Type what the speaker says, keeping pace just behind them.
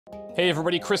Hey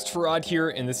everybody, ChristopherOdd here,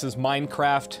 and this is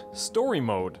Minecraft Story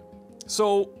Mode.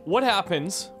 So, what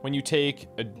happens when you take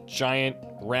a giant,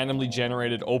 randomly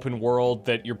generated open world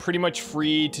that you're pretty much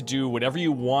free to do whatever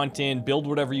you want in, build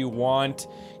whatever you want,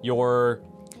 your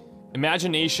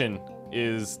imagination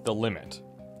is the limit,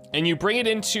 and you bring it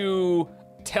into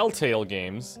Telltale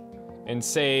games and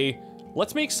say,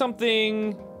 let's make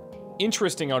something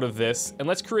interesting out of this, and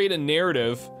let's create a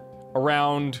narrative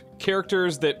around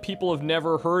characters that people have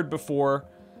never heard before.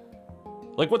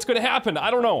 Like, what's going to happen? I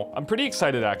don't know. I'm pretty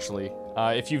excited, actually.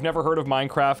 If you've never heard of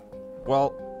Minecraft,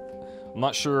 well, I'm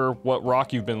not sure what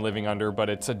rock you've been living under, but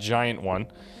it's a giant one.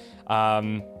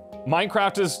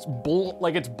 Minecraft is,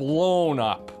 it's blown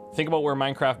up. Think about where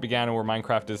Minecraft began and where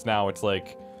Minecraft is now. It's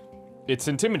like, it's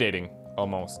intimidating,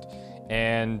 almost.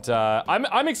 And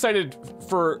I'm excited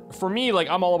for me, like,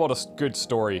 I'm all about a good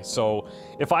story. So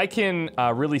if I can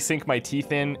really sink my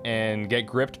teeth in and get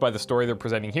gripped by the story they're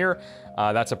presenting here,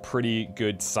 that's a pretty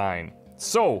good sign.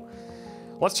 So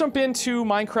let's jump into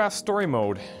Minecraft Story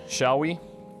Mode, shall we?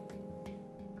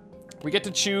 We get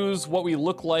to choose what we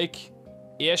look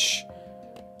like-ish.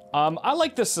 I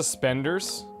like the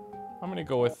suspenders. I'm gonna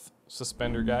go with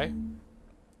suspender guy.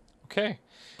 Okay.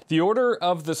 The Order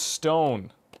of the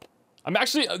Stone. I'm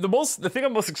actually, the thing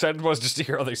I'm most excited about is just to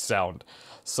hear how they sound.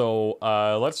 So,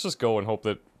 let's just go and hope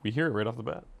that we hear it right off the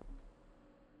bat.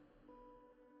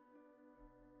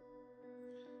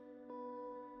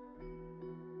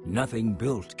 Nothing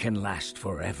built can last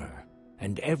forever,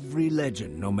 and every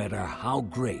legend, no matter how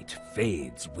great,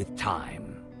 fades with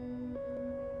time.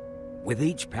 With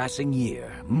each passing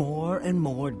year, more and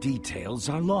more details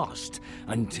are lost,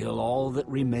 until all that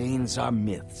remains are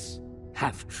myths,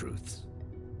 half-truths.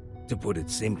 To put it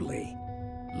simply,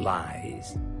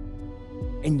 lies.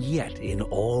 And yet, in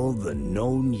all the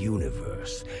known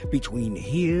universe, between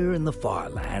here and the far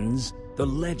lands, the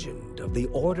legend of the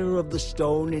Order of the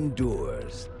Stone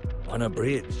endures,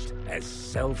 unabridged as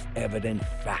self-evident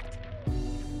fact.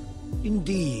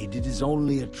 Indeed, it is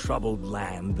only a troubled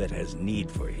land that has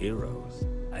need for heroes,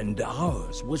 and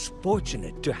ours was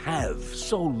fortunate to have,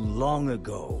 so long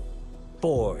ago,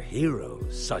 4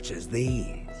 heroes such as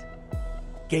these.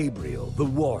 Gabriel, the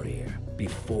warrior,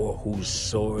 before whose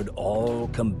sword all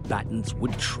combatants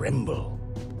would tremble.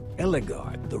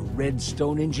 Eligard, the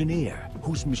redstone engineer,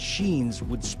 whose machines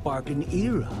would spark an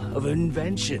era of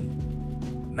invention.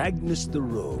 Magnus the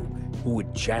rogue, who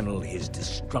would channel his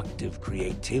destructive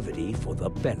creativity for the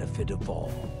benefit of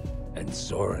all. And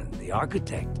Soren, the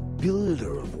architect,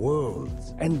 builder of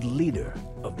worlds, and leader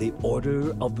of the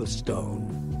Order of the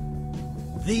Stone.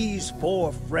 These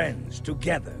 4 friends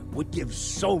together would give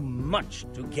so much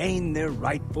to gain their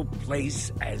rightful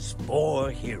place as 4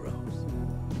 heroes.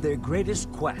 Their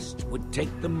greatest quest would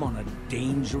take them on a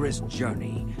dangerous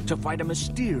journey to fight a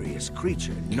mysterious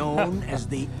creature known as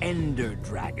the Ender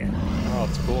Dragon. Oh,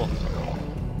 that's cool.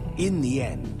 In the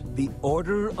end, the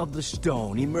Order of the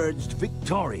Stone emerged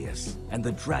victorious, and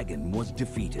the dragon was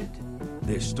defeated.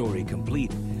 Their story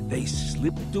complete, they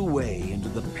slipped away into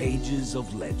the pages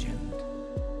of legend.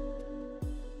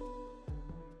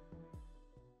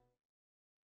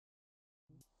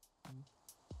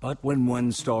 But when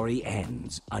one story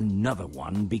ends, another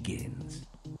one begins.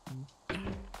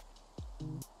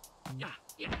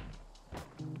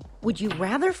 Would you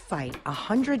rather fight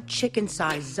 100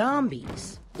 chicken-sized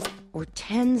zombies or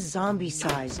 10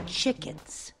 zombie-sized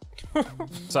chickens?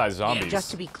 Size zombies.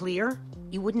 Just to be clear,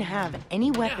 you wouldn't have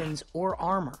any weapons or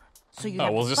armor, so you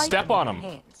have we'll to just fight step them on with your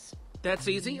them. hands. That's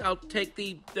easy. I'll take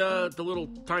the little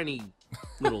tiny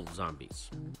little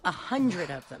zombies. 100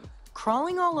 of them,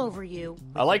 crawling all over you.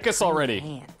 I like us already.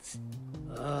 Hands.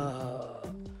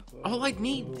 All I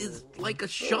need is like a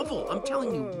shovel. I'm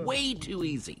telling you, way too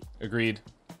easy. Agreed.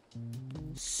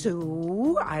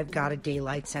 So, I've got a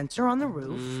daylight sensor on the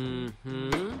roof.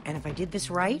 Mm-hmm. And if I did this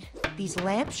right, these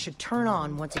lamps should turn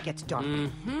on once it gets dark.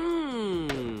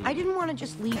 Mm-hmm. I didn't want to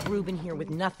just leave Reuben here with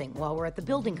nothing while we're at the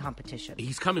building competition.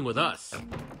 He's coming with us.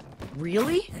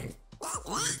 Really?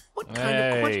 What kind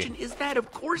of question is that?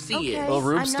 Of course he is. Little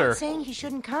I'm Rubester. not saying he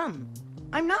shouldn't come.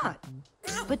 I'm not.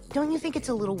 But don't you think it's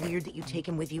a little weird that you take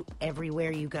him with you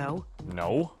everywhere you go?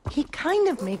 No. He kind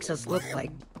of makes us look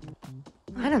like,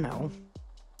 I don't know,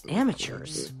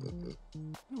 amateurs.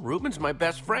 Reuben's my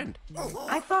best friend.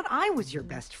 I thought I was your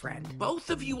best friend.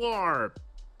 Both of you are.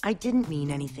 I didn't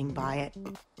mean anything by it.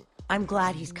 I'm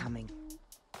glad he's coming.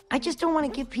 I just don't want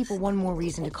to give people one more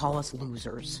reason to call us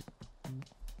losers.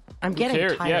 I'm getting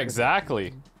tired. Yeah,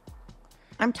 exactly.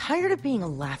 I'm tired of being a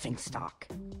laughingstock.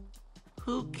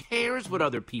 Who cares what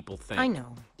other people think? I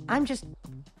know. I'm just...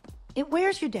 It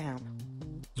wears you down.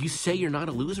 You say you're not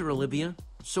a loser, Olivia?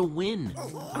 So win.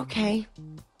 Okay,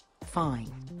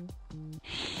 fine.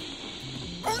 Did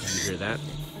you hear that?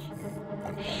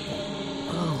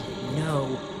 Oh,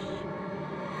 no.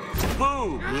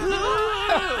 Boom!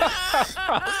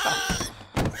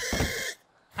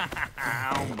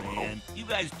 Oh, man. You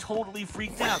guys totally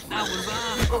freaked out. That was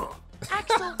awesome.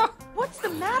 Axel, what's the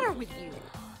matter with you?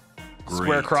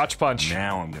 Square crotch punch.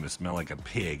 Now I'm gonna smell like a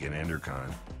pig in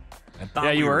Endercon. I thought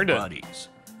Yeah, you we were earned it. buddies.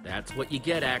 That's what you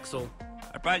get, Axel.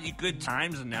 I brought you good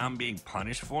times and now I'm being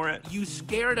punished for it? You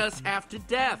scared us half to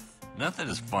death. Nothing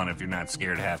is fun if you're not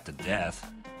scared half to death.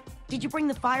 Did you bring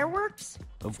the fireworks?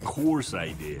 Of course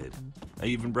I did. I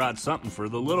even brought something for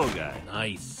the little guy.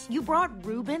 Nice. You brought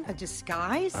Reuben a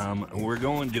disguise? We're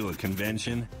going to a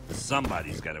convention.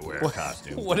 Somebody's gotta wear a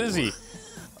costume. What is he?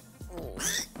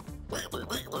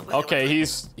 Okay,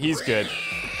 he's good.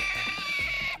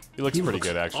 He looks pretty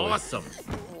good, actually. Awesome.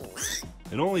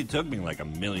 It only took me like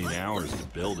 1,000,000 hours to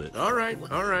build it. All right,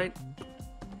 all right.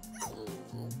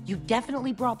 You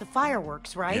definitely brought the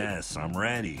fireworks, right? Yes, I'm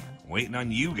ready. Waiting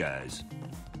on you guys.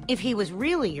 If he was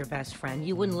really your best friend,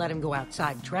 you wouldn't let him go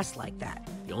outside dressed like that.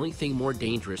 The only thing more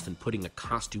dangerous than putting a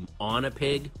costume on a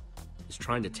pig is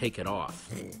trying to take it off.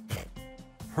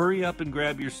 Hurry up and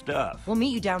grab your stuff. We'll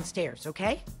meet you downstairs,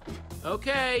 okay?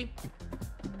 Okay.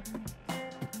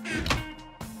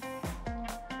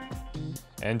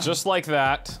 And just like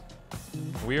that,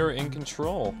 we are in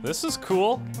control. This is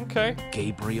cool. Okay.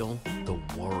 Gabriel the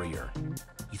Warrior.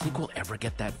 You think we'll ever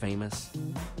get that famous?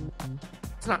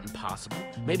 It's not impossible.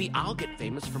 Maybe I'll get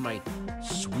famous for my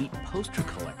sweet poster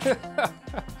collection.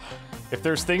 If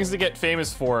there's things to get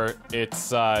famous for,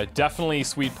 it's definitely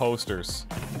sweet posters.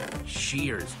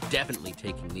 Shear's definitely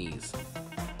taking these.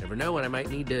 Never know when I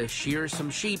might need to shear some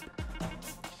sheep.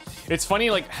 It's funny,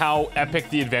 like, how epic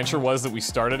the adventure was that we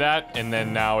started at, and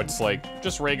then now it's like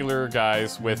just regular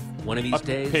guys with One of these a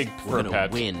days, pig for we're a gonna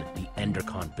pet. win the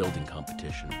EnderCon building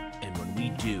competition. And when we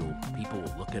do, people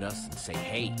will look at us and say,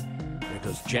 hey, there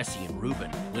goes Jesse and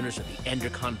Reuben, winners of the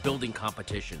EnderCon building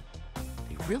competition.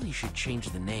 They really should change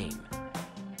the name.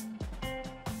 I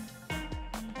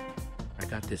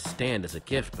got this stand as a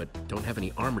gift, but don't have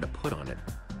any armor to put on it.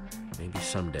 Maybe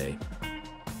someday.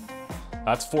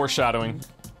 That's foreshadowing.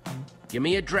 Give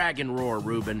me a dragon roar,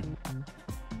 Reuben.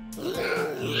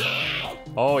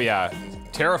 Oh yeah,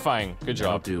 terrifying. Good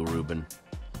That'll job. do, Reuben.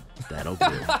 That'll do.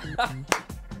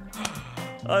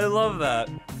 I love that.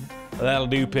 That'll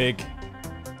do, pig.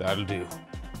 That'll do.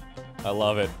 I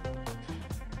love it.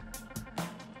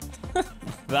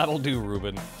 That'll do,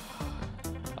 Reuben.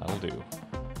 That'll do.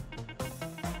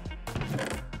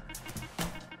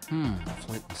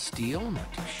 Flint and steel,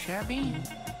 not too shabby.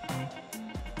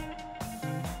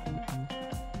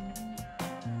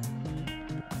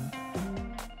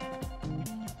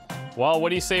 Well, what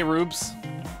do you say, Rubes?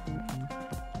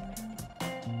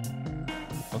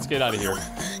 Let's get out of here.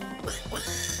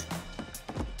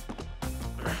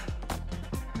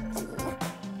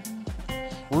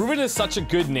 Reuben is such a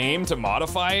good name to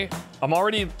modify. I've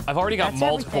already got That's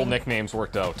multiple everything. nicknames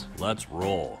worked out. Let's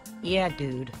roll. Yeah,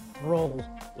 dude. Roll.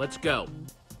 Let's go.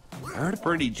 I heard a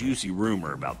pretty juicy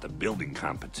rumor about the building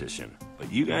competition,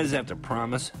 but you guys have to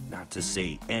promise not to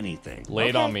say anything. Lay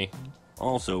it Okay. on me.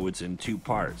 Also, it's in 2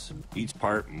 parts, each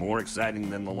part more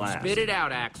exciting than the last. Spit it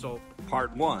out, Axel.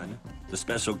 Part 1, the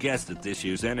special guest at this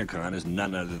year's EnderCon is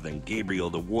none other than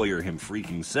Gabriel the Warrior him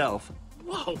freaking self.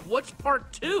 Whoa, what's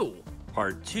part 2?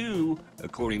 Part 2,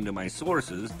 according to my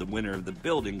sources, the winner of the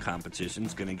building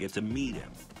competition's gonna get to meet him.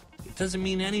 It doesn't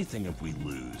mean anything if we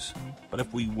lose, but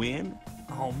if we win,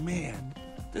 oh man,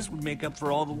 this would make up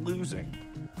for all the losing.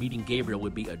 Meeting Gabriel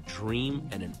would be a dream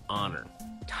and an honor.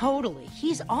 Totally.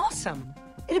 He's awesome.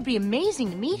 It'd be amazing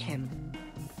to meet him.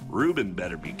 Reuben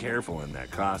better be careful in that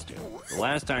costume. The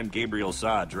last time Gabriel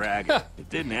saw a dragon, it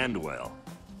didn't end well.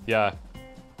 Yeah.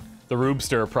 The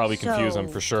Rubester probably confused him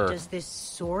So, for sure. Does this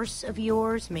source of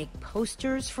yours make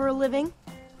posters for a living?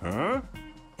 Huh?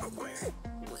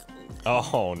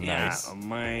 Oh, nice. Yeah,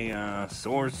 my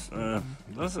source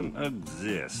doesn't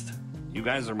exist. You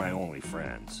guys are my only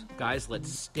friends. Guys, let's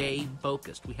stay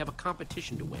focused. We have a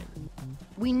competition to win.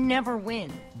 We never win.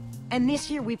 And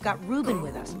this year we've got Reuben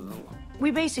with us.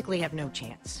 We basically have no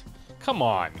chance. Come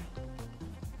on.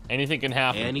 Anything can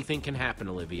happen. Anything can happen,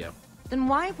 Olivia. Then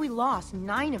why have we lost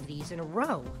 9 of these in a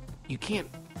row? You can't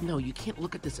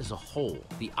look at this as a whole.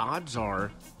 The odds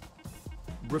are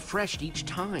refreshed each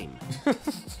time.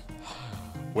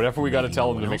 Whatever we got to Maybe tell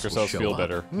no them to one make else will ourselves show feel up.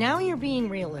 better. Now you're being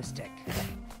realistic.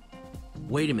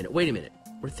 Wait a minute.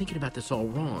 We're thinking about this all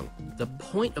wrong. The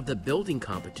point of the building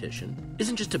competition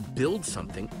isn't just to build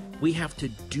something. We have to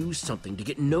do something to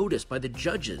get noticed by the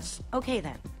judges. Okay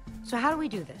then. So how do we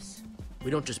do this? We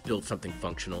don't just build something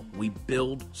functional, we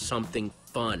build something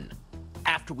fun.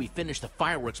 After we finish the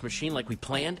fireworks machine like we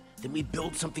planned, then we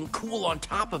build something cool on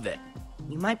top of it.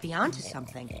 You might be onto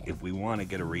something. If we want to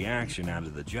get a reaction out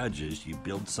of the judges, you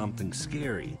build something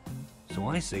scary. So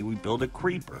I say we build a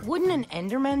creeper. Wouldn't an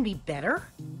Enderman be better?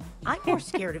 I'm more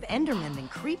scared of Endermen than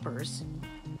creepers.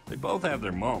 They both have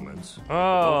their moments.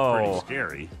 Oh. Both pretty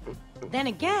scary. Then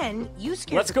again, you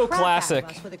scared Let's the go crap classic.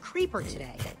 out of us with a creeper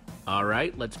today. All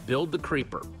right, let's build the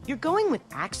creeper. You're going with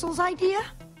Axel's idea?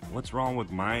 What's wrong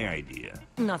with my idea?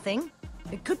 Nothing.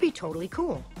 It could be totally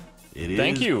cool. It is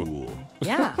Thank you. cool.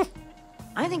 Yeah.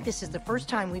 I think this is the first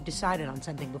time we've decided on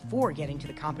something before getting to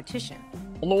the competition.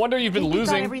 Well, no wonder you've been Think we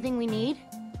got losing. everything we need?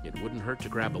 It wouldn't hurt to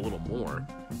grab a little more.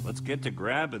 Let's get to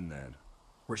grabbing then.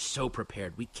 We're so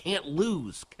prepared. We can't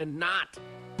lose. Cannot.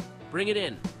 Bring it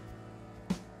in.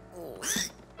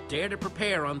 Dare to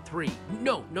prepare on 3.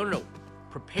 No.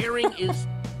 Preparing is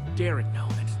daring. No,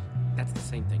 that's the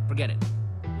same thing. Forget it.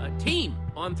 Team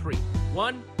on 3.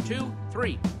 1, 2,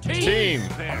 3. Team.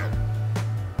 There.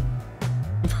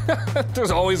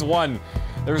 There's always one.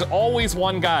 There's always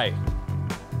one guy.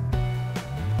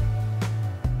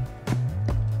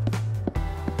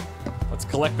 Let's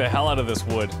collect the hell out of this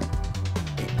wood.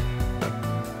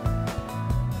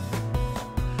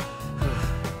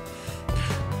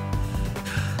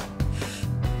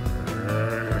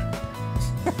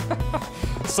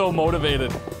 So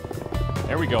motivated.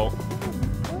 There we go.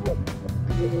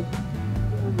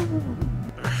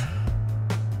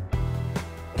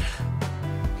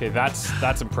 Okay,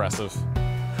 that's impressive.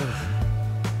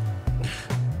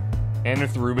 And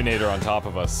with the Reubenator on top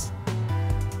of us.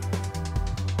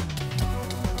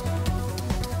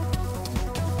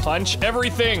 Punch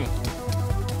everything!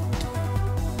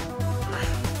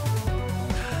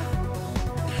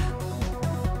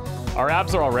 Our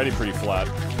abs are already pretty flat.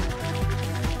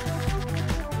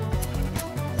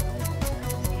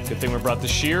 Good thing we brought the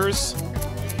shears.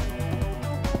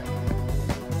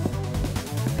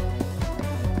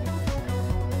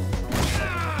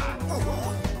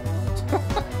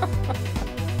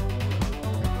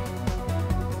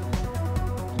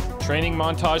 Training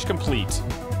montage complete.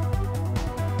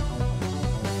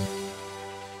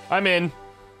 I'm in.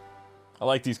 I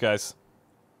like these guys.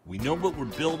 We know what we're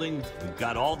building. We've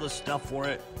got all the stuff for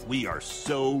it. We are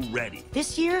so ready.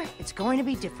 This year, it's going to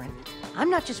be different. I'm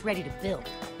not just ready to build.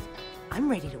 I'm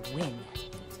ready to win.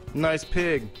 Nice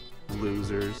pig,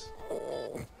 losers.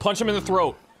 Punch him in the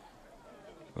throat.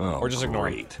 Oh, Or just ignore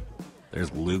great.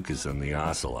 There's Lucas and the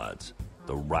Ocelots.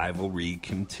 The rivalry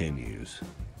continues.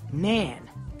 Man,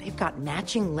 they've got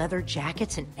matching leather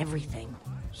jackets and everything.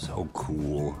 So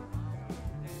cool.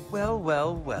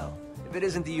 Well. If it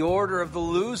isn't the order of the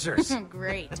losers.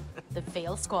 Great. The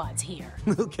fail squad's here.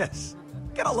 Lucas,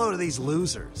 get a load of these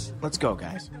losers. Let's go,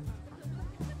 guys.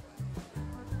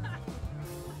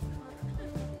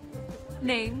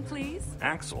 Name, please?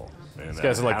 Axel. And, These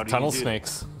guys are how like do tunnel you do?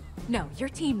 snakes. No, your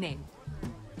team name.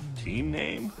 Team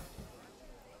name?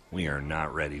 We are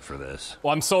not ready for this.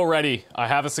 Well, I'm so ready. I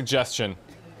have a suggestion.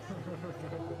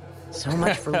 So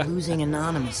much for losing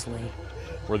anonymously.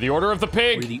 We're the Order of the We're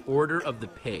Pig. the Order of the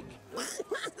Pig.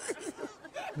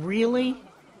 Really?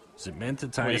 Is it meant to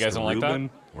What, tie you us guys to don't like that? Reuben,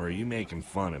 or are you making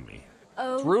fun of me?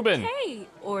 Okay, Reuben.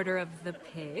 Order of the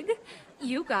Pig.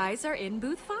 You guys are in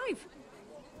booth 5.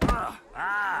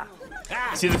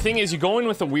 See, the thing is, you go in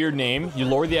with a weird name, you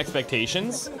lower the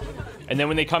expectations, and then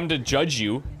when they come to judge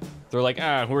you, they're like,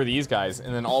 who are these guys?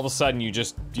 And then all of a sudden, you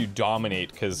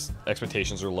dominate because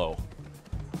expectations are low.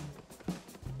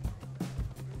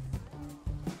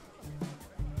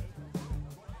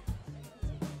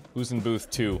 Who's in booth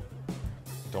 2?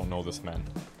 Don't know this man.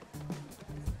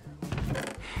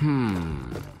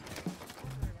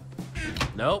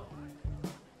 Nope.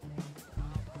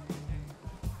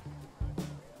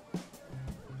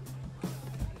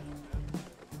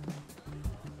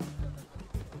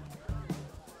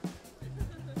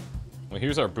 Well,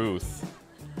 here's our booth.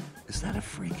 Is that a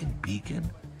freaking beacon?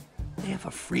 They have a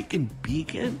freaking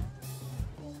beacon?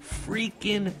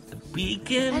 Freaking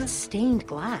beacon? That's stained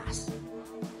glass.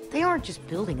 They aren't just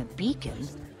building a beacon.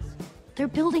 They're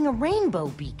building a rainbow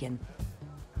beacon.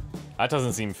 That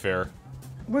doesn't seem fair.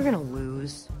 We're gonna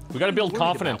lose. We gotta build Worried about?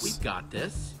 confidence. We've got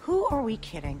this. Who are we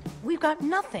kidding? We've got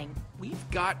nothing. We've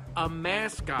got a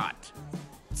mascot.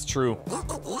 It's true.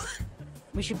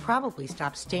 We should probably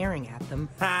stop staring at them.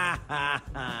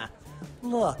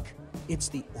 Look, It's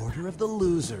the Order of the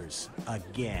Losers.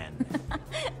 Again.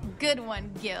 Good one,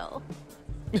 Gil.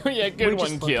 Yeah, good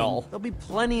one, Gil. There'll be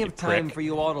plenty of time for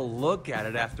you all to look at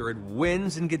it after it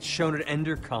wins and gets shown at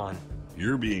EnderCon.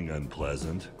 You're being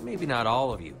unpleasant. Maybe not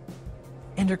all of you.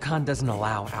 EnderCon doesn't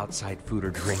allow outside food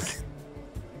or drink.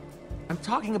 I'm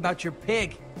talking about your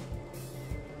pig.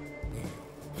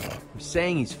 I'm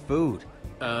saying he's food.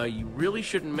 You really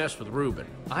shouldn't mess with Reuben.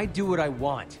 I do what I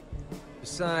want.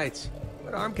 Besides,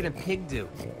 what harm can a pig do?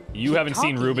 You haven't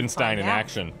seen Rubenstein in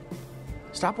action.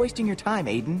 Stop wasting your time,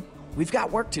 Aiden. We've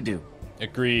got work to do.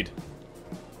 Agreed.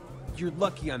 You're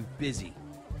lucky I'm busy.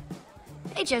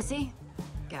 Hey, Jesse.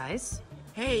 Guys.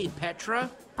 Hey,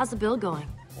 Petra. How's the build going?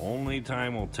 Only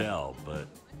time will tell, but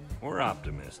we're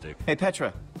optimistic. Hey,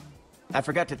 Petra. I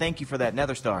forgot to thank you for that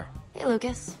nether star. Hey,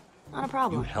 Lucas. Not a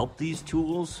problem. You help these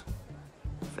tools?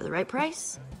 For the right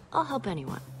price, I'll help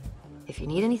anyone. If you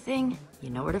need anything, you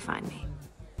know where to find me.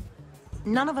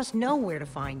 None of us know where to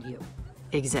find you.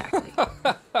 Exactly.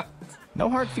 No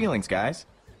hard feelings, guys.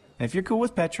 And if you're cool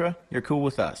with Petra, you're cool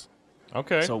with us.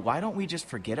 Okay. So why don't we just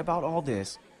forget about all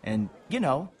this and, you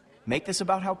know, make this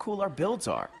about how cool our builds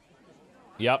are?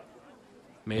 Yep.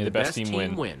 May the best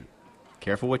team win.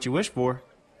 Careful what you wish for.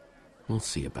 We'll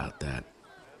see about that.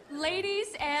 Ladies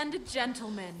and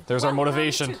gentlemen, There's our welcome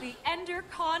motivation. to the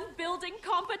EnderCon building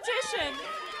competition.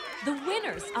 The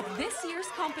winners of this year's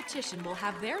competition will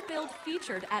have their build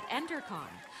featured at EnderCon.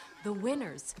 The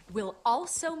winners will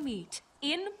also meet,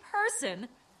 in person,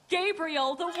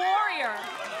 Gabriel the Warrior.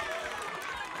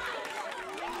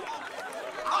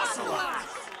 Ocelot!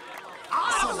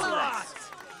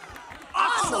 Ocelot!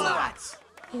 Ocelot!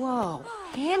 Whoa,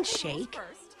 handshake?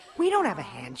 We don't have a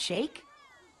handshake.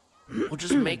 We'll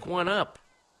just make one up.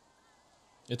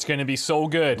 It's gonna be so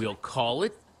good. We'll call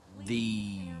it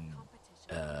the...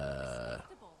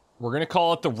 We're gonna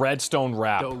call it the Redstone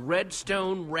Rap. The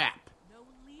Redstone Rap.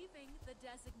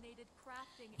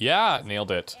 Yeah,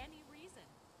 nailed it.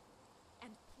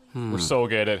 We're so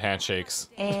good at handshakes.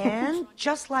 And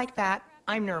just like that,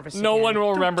 I'm nervous No again. one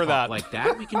will remember that. Like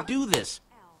that, we can do this.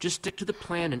 Just stick to the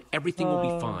plan and everything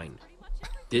will be fine.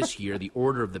 This year, the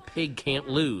Order of the Pig can't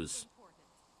lose.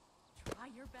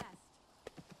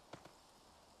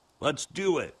 Let's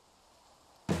do it.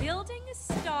 Building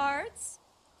starts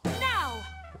now.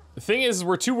 The thing is,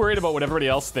 we're too worried about what everybody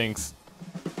else thinks.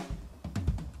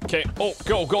 Okay. Oh,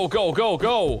 go, go, go, go,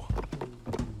 go.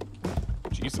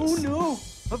 Jesus. Oh no!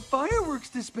 A fireworks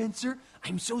dispenser?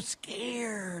 I'm so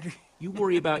scared. You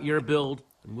worry about your build,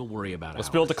 and we'll worry about Let's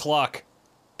ours. build the clock.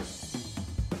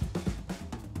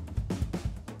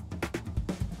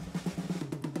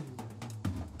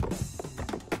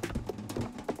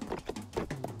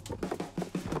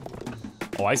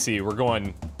 Oh, I see. We're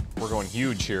going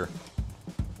huge here.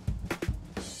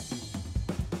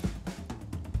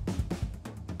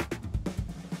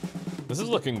 This is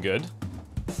looking good.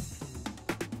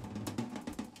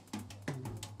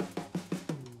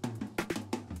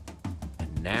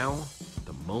 And now,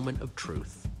 the moment of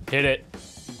truth. Hit it.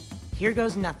 Here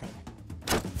goes nothing.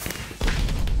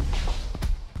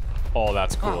 Oh,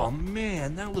 that's cool. Oh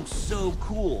man, that looks so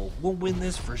cool. We'll win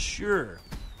this for sure.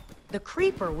 The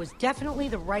creeper was definitely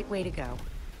the right way to go.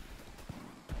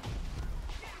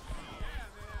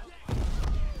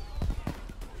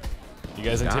 You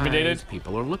guys intimidated? Guys,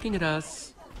 people are looking at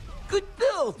us. Good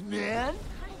build, man!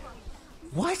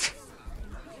 What?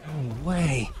 No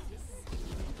way.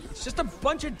 It's just a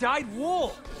bunch of dyed wool.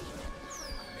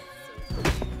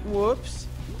 Whoops.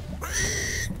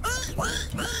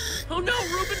 Oh no,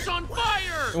 Reuben's on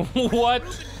fire! What?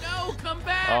 Reuben, no, come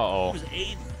back! Uh-oh.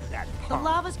 The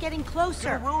lava's getting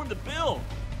closer. Gonna ruin the build.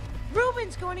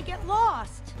 Reuben's going to get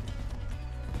lost.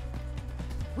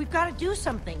 We've got to do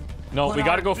something. No, But we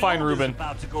gotta our go find build is Reuben.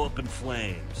 about to go up in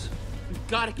flames. We've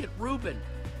got to get Reuben.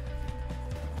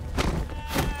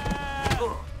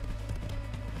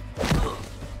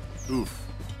 Oof.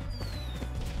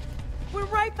 We're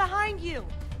right behind you.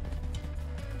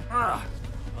 Ah.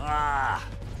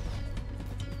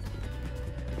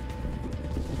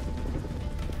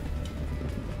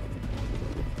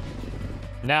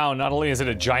 Now, not only is it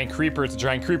a giant creeper, it's a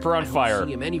giant creeper on I don't fire.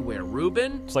 see him anywhere.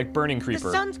 Reuben? It's like burning The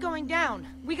creeper. sun's going down.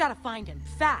 We got to find him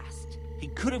fast. He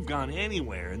could have gone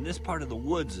anywhere, and this part of the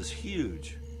woods is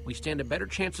huge. We stand a better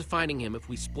chance of finding him if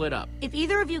we split up. If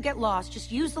either of you get lost,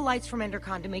 just use the lights from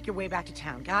EnderCon to make your way back to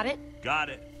town. Got it? Got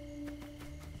it.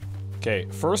 Okay,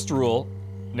 first rule,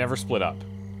 never split up.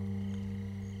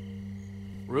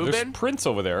 There's Reuben? Prince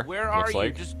over there. Where are looks you?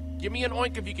 like. Just give me an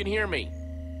oink if you can hear me.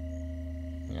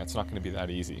 Yeah, it's not gonna be that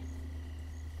easy.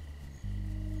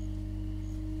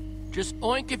 Just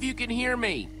oink if you can hear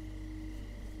me.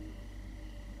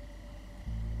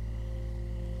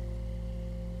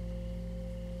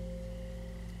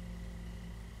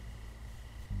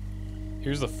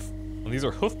 Here's the. Well, these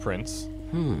are hoof prints.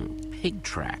 Pig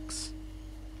tracks.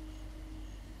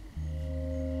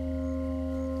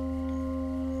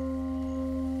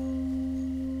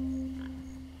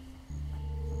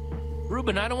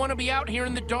 Reuben, I don't want to be out here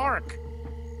in the dark.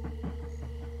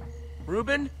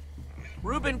 Reuben?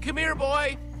 Reuben, come here,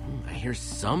 boy! I hear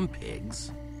some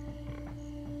pigs.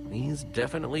 These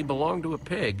definitely belong to a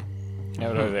pig.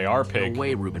 Yeah, but they are pig. No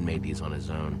way Reuben made these on his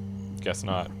own. Guess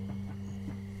not.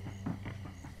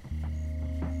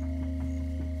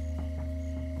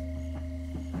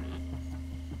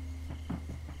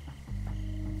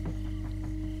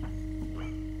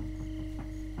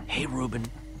 Hey, Reuben.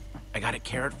 I got a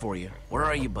carrot for you. Where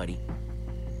are you, buddy?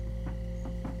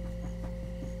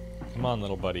 Come on,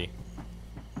 little buddy.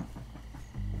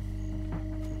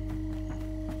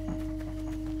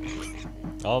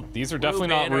 Oh, these are definitely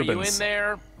not Reuben, Reuben's. Are you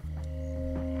in there?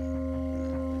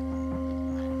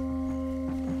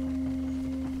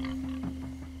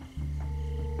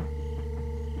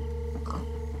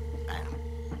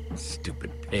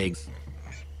 Stupid pigs.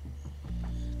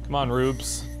 Come on,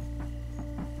 Rubes.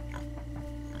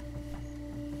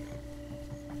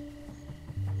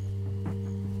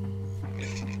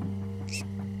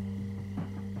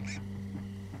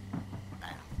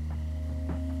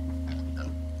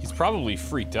 He's probably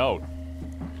freaked out.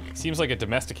 Seems like a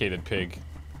domesticated pig.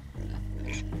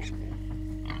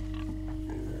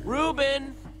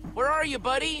 Reuben, where are you,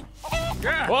 buddy?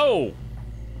 Whoa!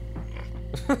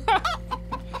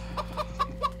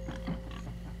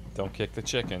 Don't kick the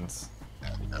chickens.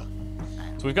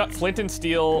 So we've got flint and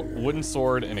steel, wooden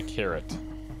sword, and a carrot.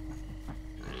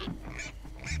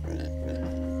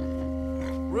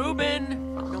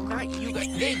 Reuben! No, not you, got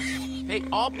pigs. Hey,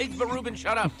 all pigs but Reuben,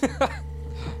 shut up.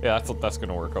 Yeah, that's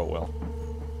gonna work out well.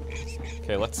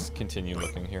 Okay, let's continue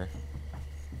looking here.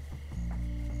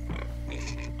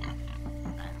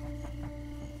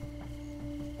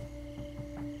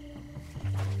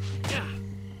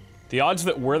 The odds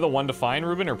that we're the one to find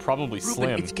Reuben are probably slim.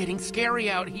 Reuben, it's getting scary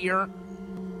out here.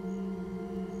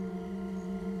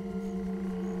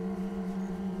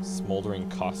 Smoldering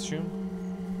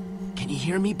costume? Can you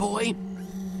hear me, boy?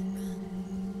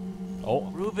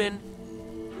 Oh. Reuben.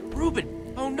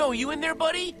 Reuben! Oh no, you in there,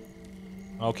 buddy?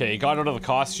 Okay, he got out of the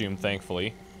costume,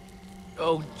 thankfully.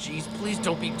 Oh, jeez, please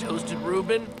don't be toasted,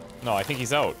 Reuben. No, I think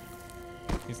he's out.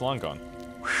 He's long gone.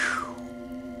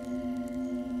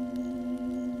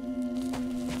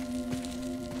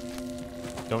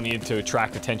 Don't need to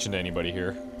attract attention to anybody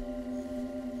here.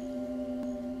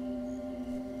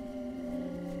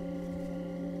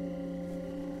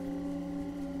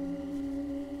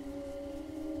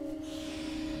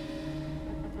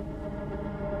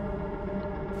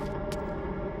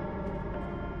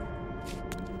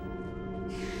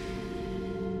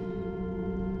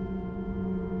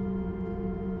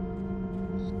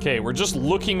 Okay, we're just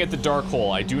looking at the dark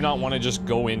hole. I do not want to just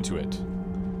go into it.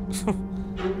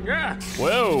 Yeah.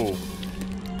 Whoa!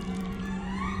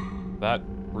 That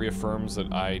reaffirms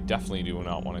that I definitely do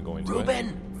not want to go into Reuben!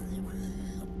 it.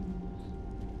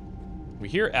 We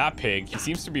hear a pig. He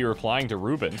seems to be replying to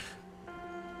Reuben.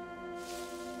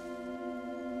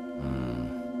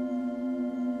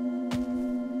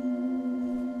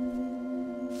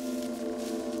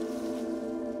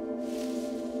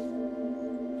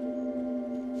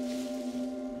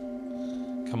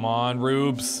 Come on,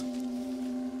 Rubes.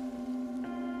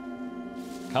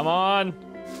 Come on.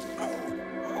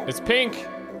 It's pink.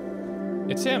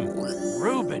 It's him.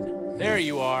 Reuben, there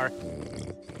you are.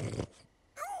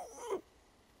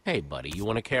 Hey, buddy, you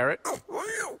want a carrot?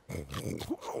 It's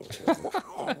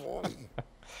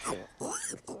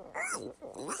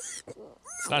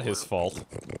not his fault.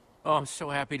 Oh, I'm so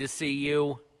happy to see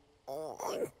you.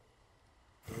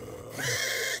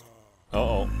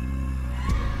 Uh-oh.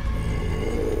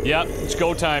 Yep, it's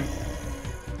go time.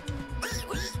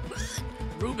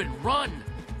 Reuben, run!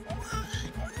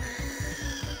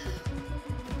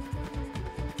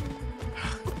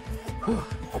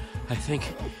 I think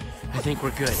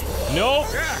we're good. Nope.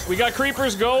 We got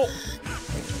creepers. Go.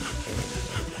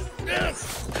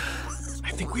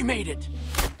 I think we made it.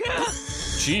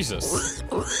 Jesus.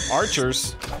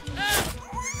 Archers.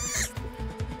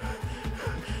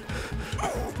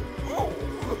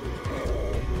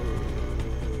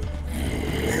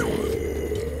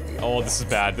 Oh, this is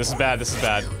bad. This is bad. This is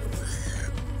bad.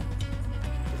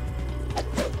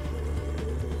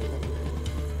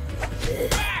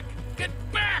 Back! Get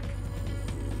back!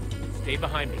 Stay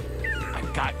behind me. I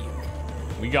got you.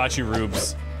 We got you,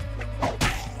 Rubes.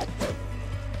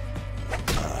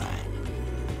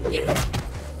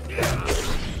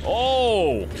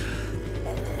 Oh!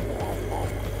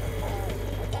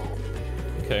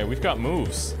 Okay, we've got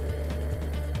moves.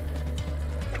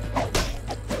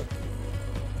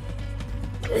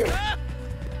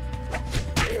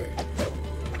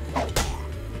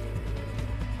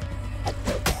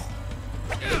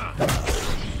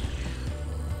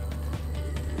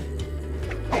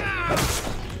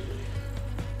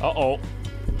 Uh-oh.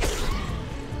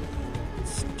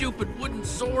 Stupid wooden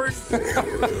sword.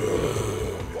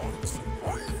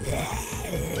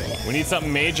 We need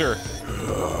something major.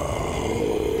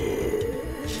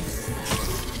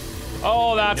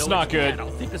 Oh, that's not good. I'll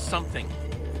think of something.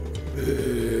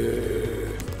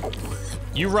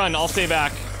 You run, I'll stay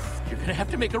back. You're gonna have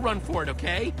to make a run for it,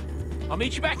 okay? I'll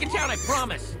meet you back in town, I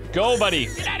promise. Go, buddy.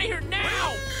 Get out of here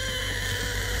now!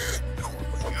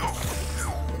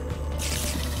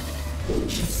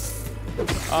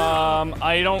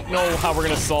 I don't know how we're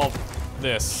gonna solve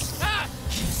this. Ah!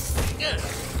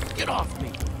 Get off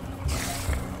me.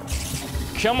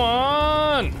 Come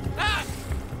on! Ah!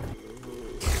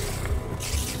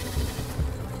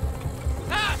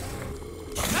 Ah!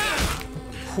 Ah!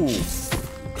 Whew.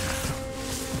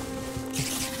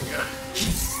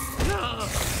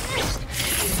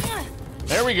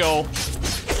 There we go.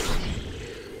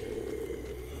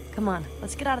 Come on,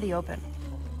 let's get out of the open.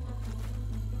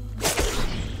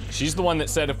 She's the one that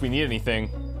said if we need anything,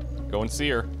 go and see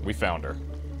her. We found her.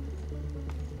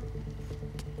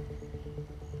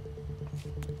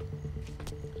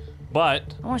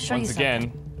 But, I wanna show you once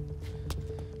again,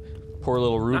 poor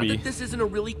little Not Ruby. that this isn't a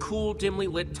really cool, dimly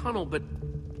lit tunnel, but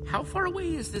how far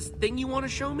away is this thing you want to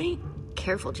show me?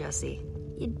 Careful, Jesse.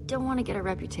 You don't want to get a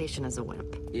reputation as a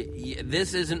wimp.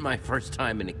 This isn't my first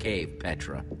time in a cave,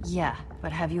 Petra. Yeah,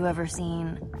 but have you ever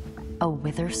seen a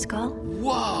wither skull?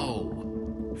 Whoa!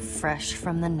 Fresh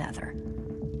from the nether.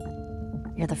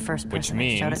 You're the first Which person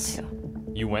I showed it means to.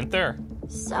 you went there.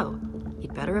 So,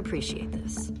 you'd better appreciate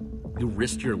this. You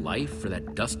risked your life for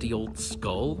that dusty old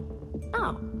skull?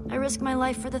 Oh, I risk my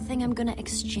life for the thing I'm gonna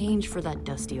exchange for that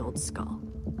dusty old skull.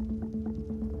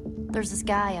 There's this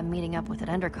guy I'm meeting up with at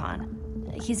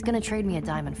EnderCon. He's gonna trade me a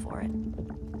diamond for it.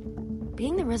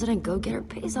 Being the resident go-getter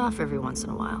pays off every once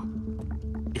in a while.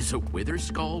 Is a wither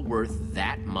skull worth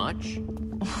that much?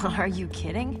 Are you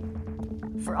kidding?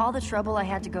 For all the trouble I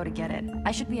had to go to get it,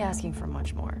 I should be asking for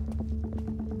much more.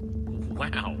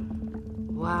 Wow.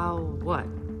 Wow, what?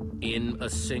 In a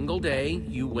single day,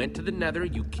 you went to the nether,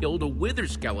 you killed a wither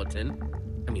skeleton.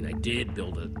 I mean, I did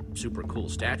build a super cool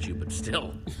statue, but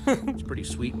still. It's pretty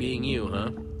sweet being you,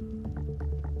 huh?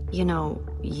 You know,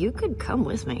 you could come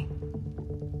with me.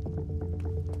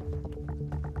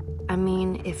 I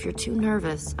mean, if you're too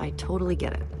nervous, I totally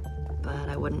get it. But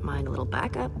I wouldn't mind a little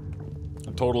backup.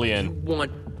 I'm totally in. You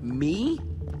want me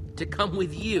to come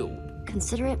with you?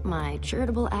 Consider it my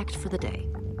charitable act for the day.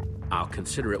 I'll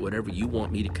consider it whatever you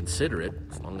want me to consider it,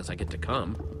 as long as I get to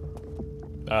come.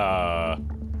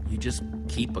 You just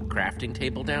keep a crafting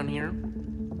table down here?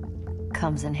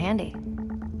 Comes in handy.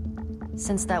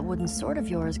 Since that wooden sword of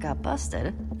yours got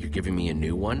busted... You're giving me a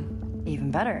new one? Even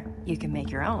better, you can make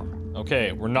your own.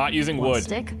 Okay, we're not using One wood.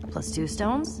 stick plus 2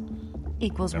 stones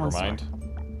equals Never 1 mind. sword.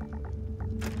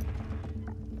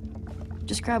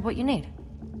 Just grab what you need.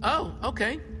 Oh,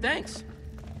 okay, thanks.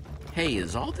 Hey,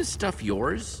 is all this stuff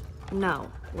yours?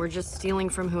 No, we're just stealing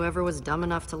from whoever was dumb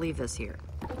enough to leave this here.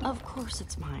 Of course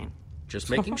it's mine. Just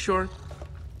making sure.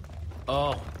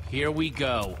 Oh, here we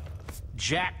go.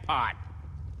 Jackpot.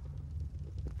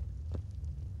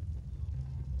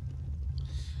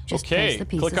 Just place Okay, the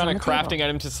pieces click on a the crafting table.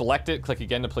 item to select it. Click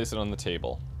again to place it on the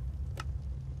table.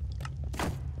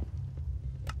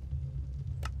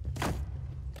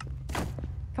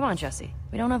 Come on, Jesse.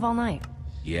 We don't have all night.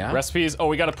 Yeah? Recipes. Oh,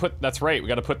 we gotta put. That's right. We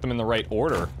gotta put them in the right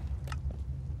order.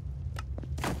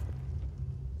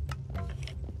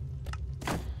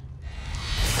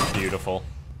 Beautiful.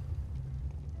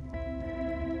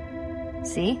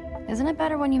 See? Isn't it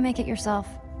better when you make it yourself?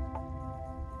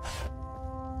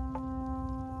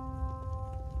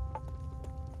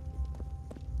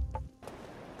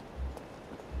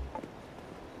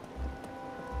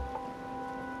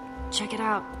 Check it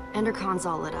out. EnderCon's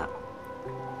all lit up.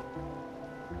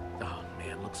 Oh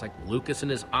man, looks like Lucas and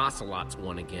his ocelots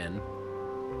won again.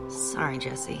 Sorry,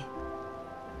 Jesse.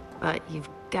 But you've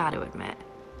got to admit,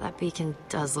 that beacon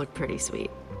does look pretty sweet.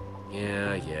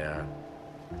 Yeah.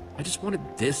 I just wanted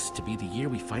this to be the year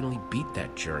we finally beat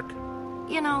that jerk.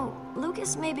 You know,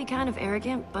 Lucas may be kind of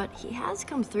arrogant, but he has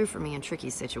come through for me in tricky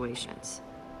situations.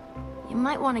 You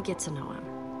might want to get to know him,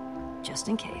 just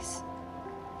in case.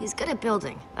 He's good at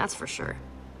building, that's for sure.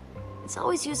 It's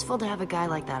always useful to have a guy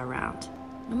like that around,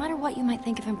 no matter what you might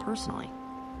think of him personally.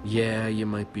 Yeah, you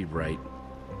might be right.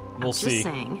 We'll see. Just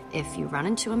saying, if you run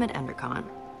into him at Endercon,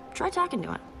 try talking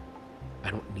to him. I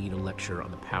don't need a lecture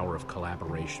on the power of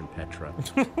collaboration, Petra.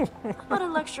 How about a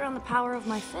lecture on the power of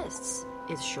my fists?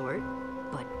 It's short,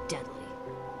 but deadly.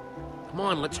 Come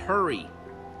on, let's hurry.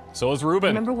 So is Reuben.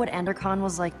 Remember what Endercon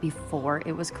was like before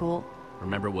it was cool?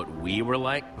 Remember what we were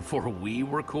like before we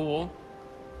were cool?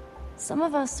 Some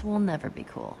of us will never be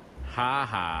cool. Ha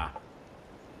ha.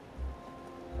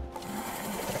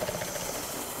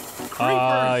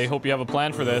 I hope you have a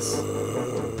plan for this.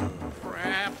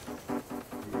 Crap.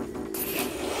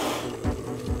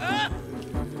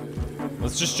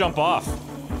 Let's just jump off.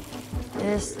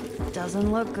 This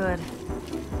doesn't look good.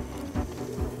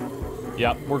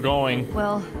 Yep, we're going.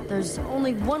 Well, there's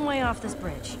only one way off this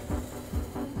bridge.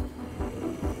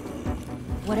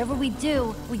 Whatever we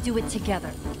do it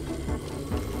together.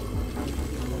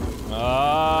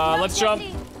 Let's jump.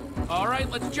 All right,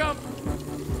 let's jump.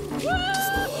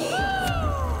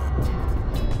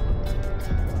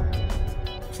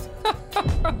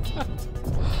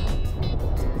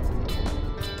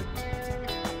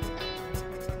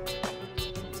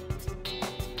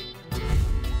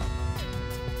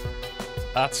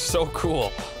 That's so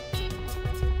cool.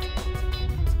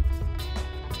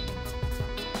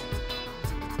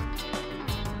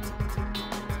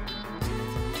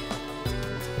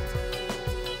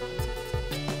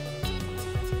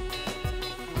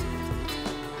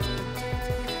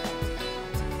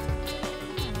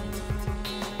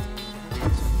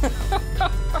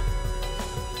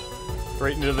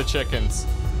 Right into the chickens.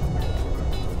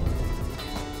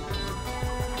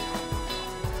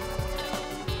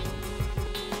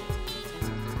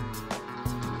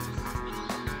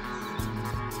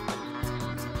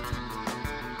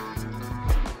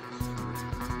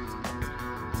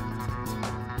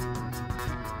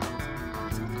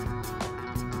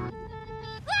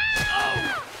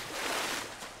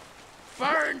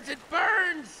 Burns, it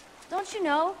burns! Don't you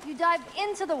know? You dive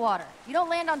into the water. You don't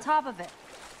land on top of it.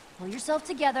 Pull yourself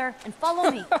together and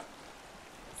follow me.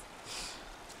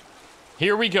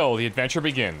 Here we go. The adventure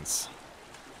begins.